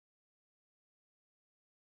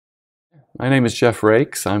My name is Jeff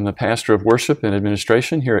Rakes. I'm the pastor of worship and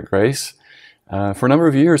administration here at Grace. For a number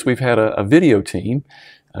of years, we've had a video team,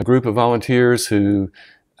 a group of volunteers who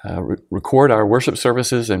record our worship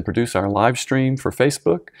services and produce our live stream for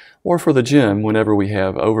Facebook or for the gym whenever we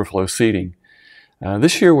have overflow seating.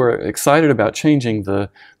 This year, we're excited about changing the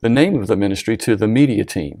name of the ministry to the media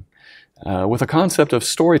team. With a concept of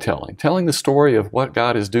storytelling, telling the story of what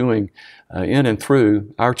God is doing in and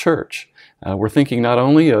through our church. We're thinking not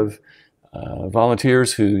only of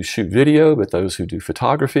volunteers who shoot video, but those who do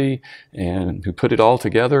photography and who put it all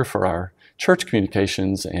together for our church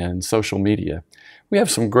communications and social media. We have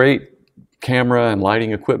some great camera and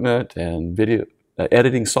lighting equipment and video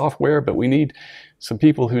editing software, but we need some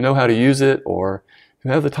people who know how to use it or who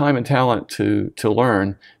have the time and talent to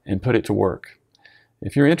learn and put it to work.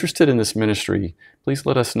 If you're interested in this ministry, please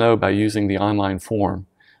let us know by using the online form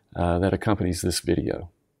that accompanies this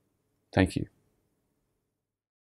video. Thank you.